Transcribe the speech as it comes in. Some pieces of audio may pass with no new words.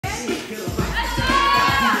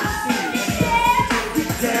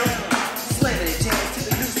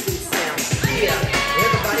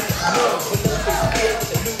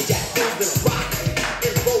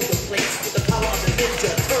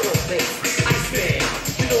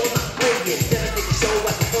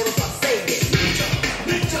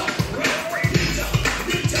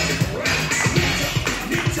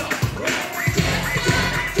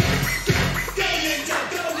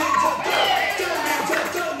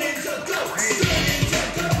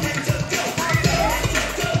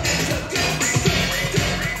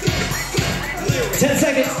10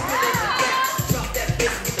 seconds.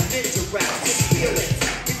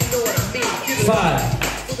 5,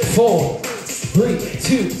 4, 3,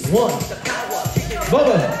 2, 1.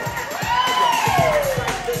 Boba.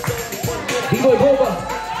 B-boy Boba.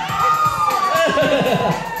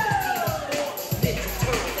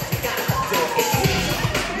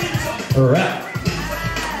 Alright.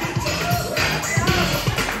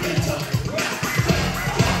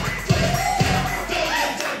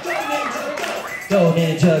 Go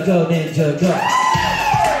ninja, go ninja, go.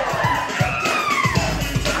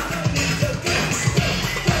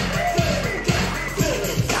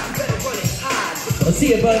 Let's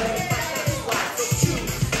see it, bud.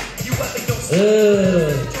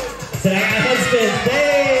 Say, I got husband.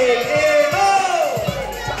 Hey, hey, oh!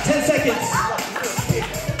 10 seconds.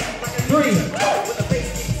 3.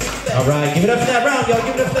 All right, give it up for that round, y'all.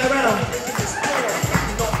 Give it up for that round.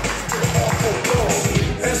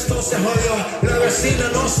 Esto se jodió, la vecina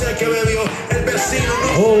no sé qué bebió, el vecino no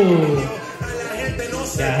oh. A la gente no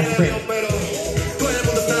sé qué bebió, pero todo el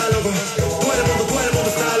mundo está loco, todo el mundo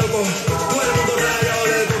está loco, todo el mundo rayado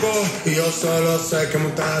de coco, y yo solo sé que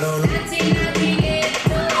montaron.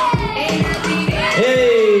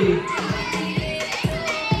 Hey!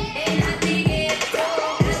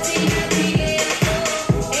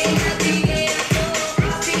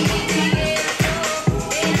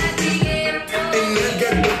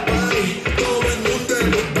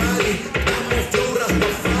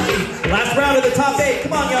 Last round of the top 8.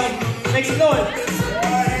 Come on, y'all. Make some noise.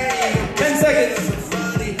 10 seconds.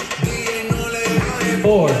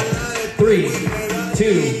 4, 3,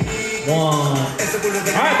 2, 1. All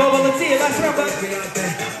right, Boba, let's see it. Last round, bud.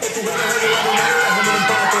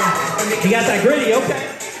 You got that gritty, okay.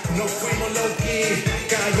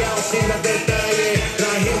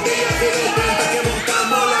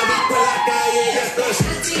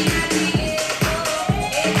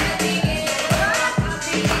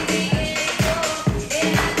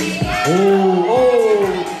 Oh,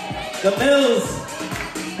 the Mills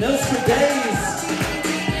for days.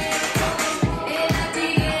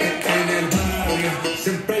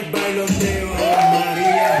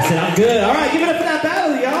 I said, I'm good. All right, give it up for that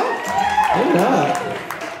battle, y'all. Give it up.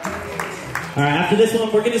 All right, after this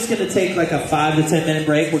one, we're just gonna take like a 5 to 10 minute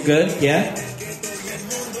break. We're good, yeah?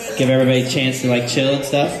 Give everybody a chance to like chill and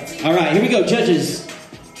stuff. All right, here we go, judges.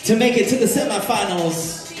 To make it to the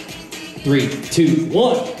semifinals, 3, 2,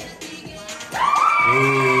 1.